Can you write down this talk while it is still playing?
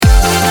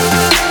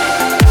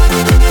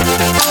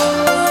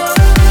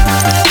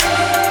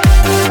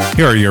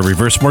Here are your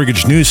reverse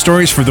mortgage news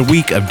stories for the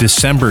week of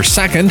December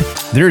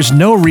 2nd. There's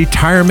no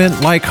retirement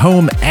like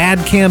home ad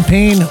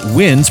campaign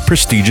wins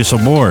prestigious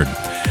award.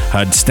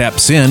 HUD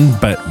steps in,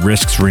 but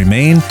risks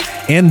remain.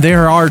 And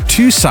there are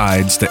two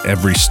sides to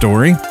every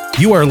story.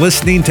 You are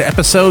listening to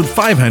episode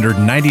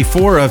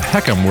 594 of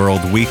HECM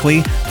World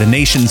Weekly, the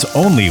nation's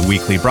only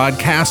weekly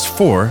broadcast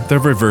for the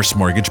reverse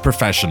mortgage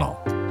professional.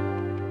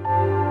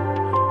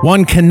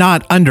 One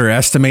cannot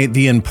underestimate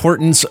the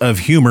importance of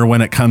humor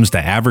when it comes to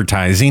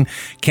advertising.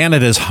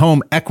 Canada's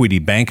Home Equity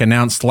Bank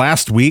announced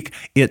last week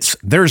its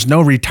There's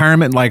No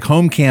Retirement Like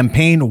Home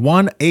campaign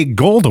won a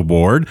gold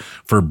award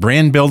for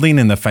brand building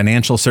in the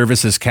financial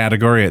services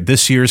category at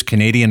this year's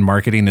Canadian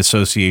Marketing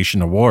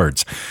Association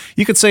Awards.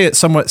 You could say it's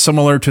somewhat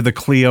similar to the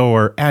Clio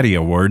or Addy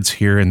Awards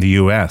here in the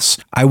U.S.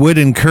 I would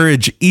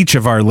encourage each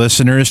of our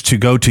listeners to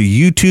go to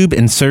YouTube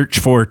and search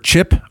for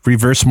Chip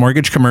Reverse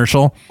Mortgage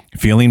Commercial,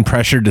 feeling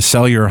pressured to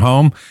sell your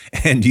home,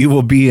 and you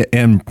will be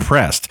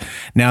impressed.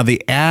 Now,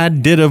 the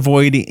ad did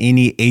avoid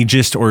any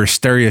ageist or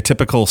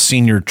stereotypical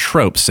senior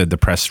tropes, said the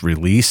press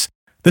release.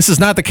 This is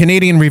not the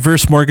Canadian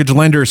Reverse Mortgage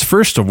Lender's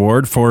first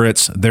award for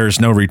its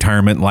There's No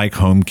Retirement Like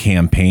Home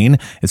campaign.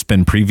 It's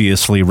been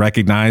previously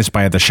recognized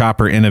by the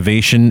Shopper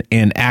Innovation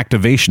and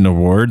Activation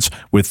Awards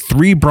with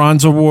 3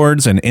 bronze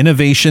awards in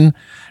innovation,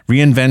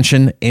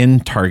 reinvention,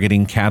 and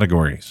targeting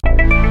categories.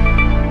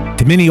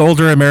 To many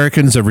older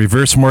Americans, a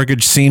reverse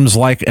mortgage seems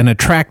like an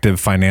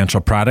attractive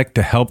financial product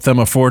to help them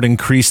afford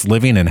increased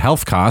living and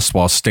health costs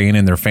while staying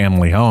in their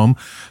family home.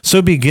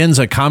 So begins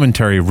a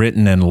commentary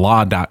written in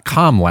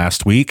Law.com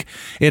last week.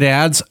 It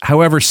adds,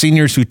 however,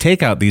 seniors who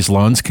take out these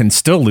loans can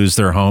still lose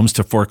their homes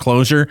to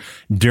foreclosure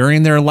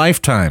during their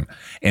lifetime.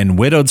 And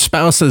widowed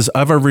spouses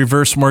of a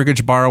reverse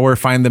mortgage borrower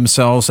find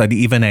themselves at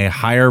even a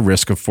higher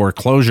risk of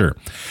foreclosure.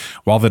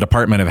 While the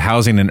Department of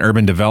Housing and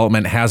Urban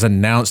Development has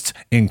announced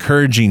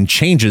encouraging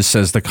changes,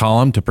 says the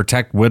column, to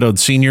protect widowed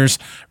seniors,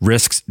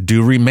 risks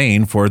do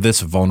remain for this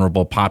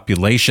vulnerable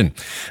population.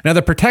 Now,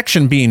 the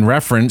protection being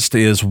referenced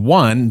is,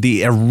 one,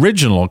 the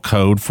original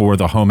code for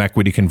the home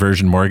equity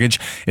conversion mortgage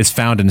is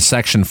found in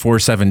Section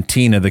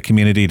 417 of the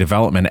Community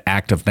Development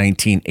Act of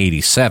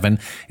 1987.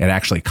 It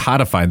actually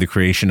codified the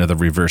creation of the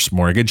reverse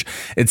mortgage.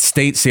 It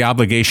states the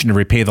obligation to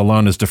repay the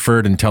loan is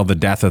deferred until the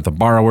death of the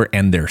borrower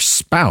and their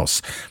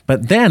spouse.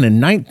 But then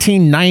in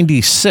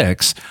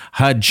 1996,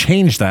 HUD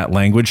changed that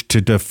language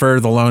to defer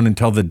the loan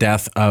until the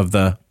death of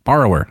the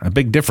borrower. A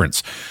big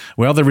difference.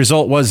 Well, the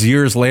result was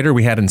years later,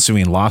 we had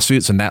ensuing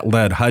lawsuits, and that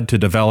led HUD to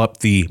develop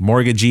the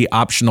Mortgagee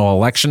Optional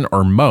Election,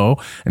 or MO,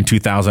 in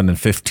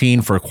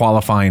 2015 for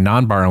qualifying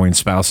non-borrowing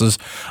spouses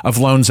of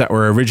loans that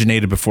were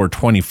originated before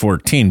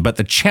 2014. But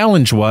the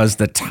challenge was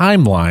the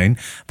timeline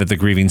that the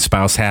grieving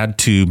spouse had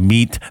to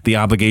meet the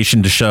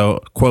obligation to show,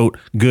 quote,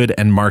 good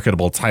and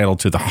marketable title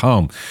to the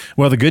home.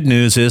 Well, the good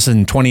news is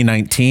in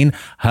 2019,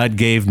 HUD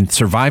gave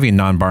surviving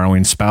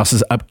non-borrowing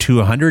spouses up to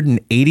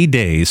 180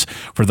 days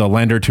for the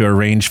lender to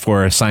arrange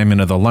for assignment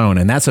of the loan.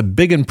 And that's a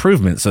big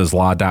improvement, says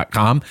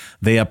Law.com.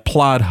 They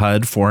applaud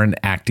HUD for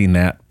enacting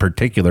that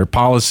particular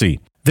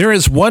policy. There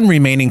is one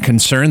remaining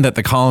concern that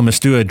the columnists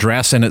do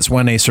address, and it's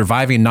when a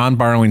surviving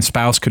non-borrowing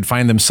spouse could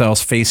find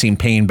themselves facing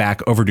paying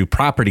back overdue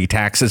property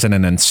taxes in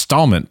an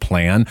installment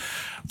plan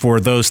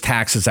for those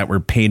taxes that were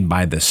paid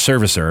by the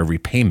servicer, a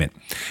repayment.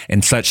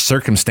 In such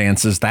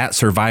circumstances, that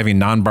surviving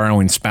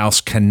non-borrowing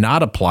spouse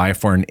cannot apply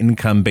for an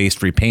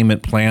income-based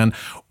repayment plan,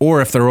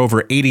 or if they're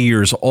over 80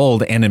 years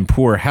old and in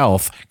poor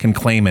health, can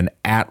claim an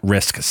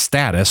at-risk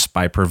status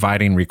by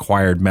providing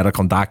required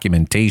medical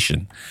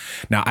documentation.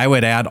 Now, I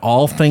would add,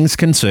 all things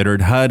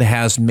considered, HUD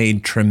has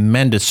made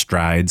tremendous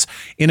strides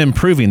in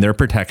improving their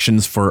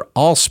protections for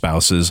all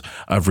spouses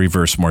of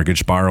reverse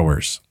mortgage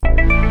borrowers.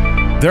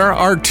 There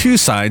are two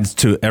sides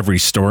to every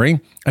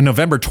story. A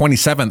November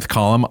 27th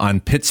column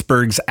on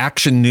Pittsburgh's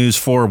Action News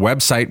 4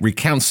 website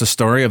recounts the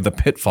story of the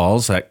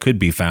pitfalls that could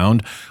be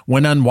found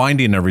when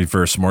unwinding a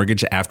reverse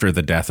mortgage after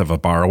the death of a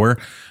borrower.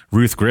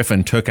 Ruth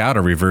Griffin took out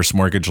a reverse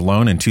mortgage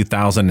loan in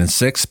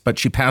 2006, but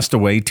she passed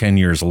away 10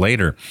 years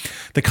later.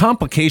 The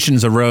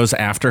complications arose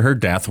after her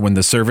death when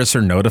the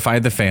servicer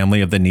notified the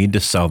family of the need to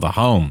sell the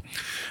home.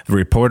 The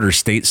reporter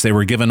states they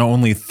were given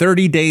only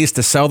 30 days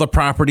to sell the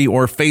property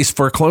or face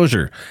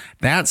foreclosure.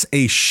 That's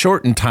a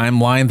shortened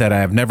timeline that I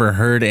have never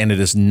heard, and it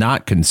is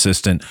not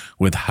consistent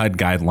with HUD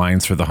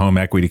guidelines for the home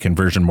equity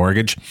conversion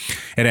mortgage.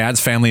 It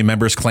adds family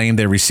members claim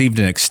they received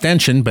an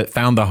extension but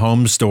found the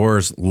home's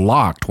doors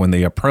locked when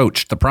they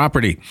approached the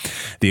property.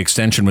 The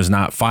extension was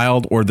not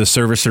filed, or the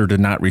servicer did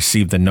not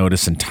receive the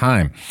notice in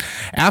time.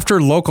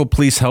 After local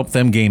police helped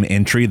them gain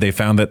entry, they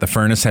found that the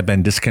furnace had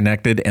been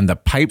disconnected and the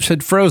pipes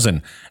had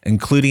frozen,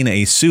 including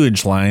a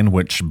sewage line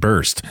which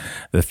burst.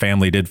 The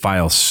family did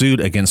file suit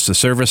against the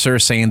servicer,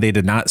 saying they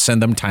did not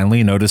send them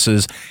timely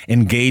notices,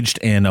 engaged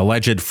in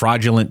alleged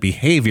fraudulent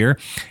behavior,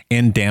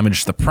 and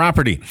damage the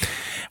property.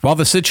 While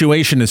the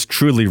situation is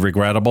truly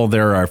regrettable,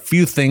 there are a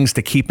few things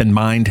to keep in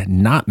mind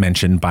not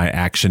mentioned by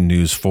Action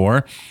News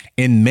 4.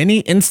 In many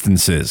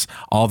instances,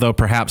 although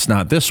perhaps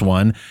not this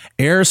one,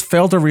 heirs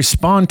fail to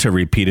respond to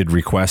repeated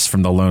requests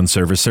from the loan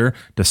servicer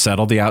to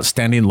settle the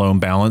outstanding loan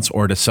balance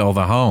or to sell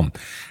the home.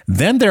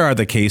 Then there are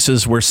the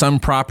cases where some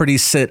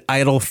properties sit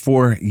idle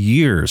for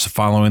years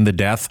following the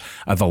death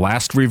of the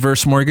last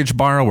reverse mortgage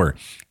borrower,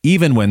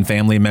 even when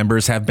family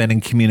members have been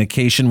in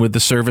communication with the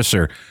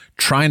servicer,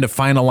 trying to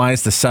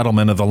finalize the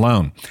settlement of the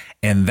loan.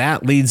 And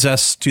that leads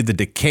us to the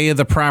decay of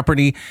the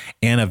property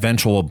and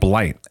eventual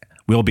blight.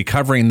 We'll be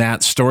covering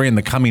that story in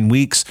the coming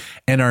weeks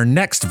in our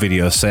next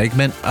video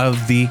segment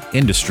of the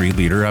Industry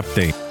Leader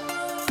Update.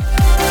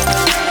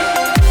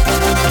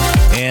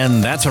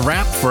 And that's a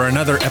wrap for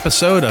another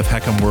episode of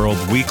HECM World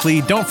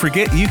Weekly. Don't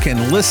forget you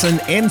can listen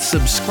and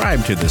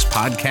subscribe to this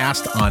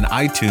podcast on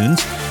iTunes.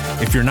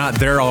 If you're not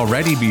there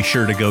already, be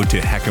sure to go to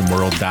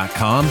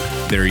HECMWorld.com.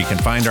 There you can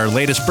find our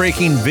latest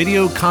breaking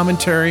video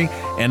commentary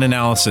and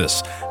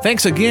analysis.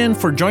 Thanks again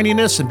for joining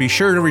us, and be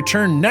sure to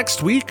return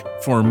next week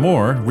for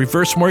more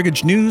reverse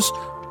mortgage news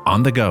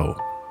on the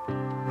go.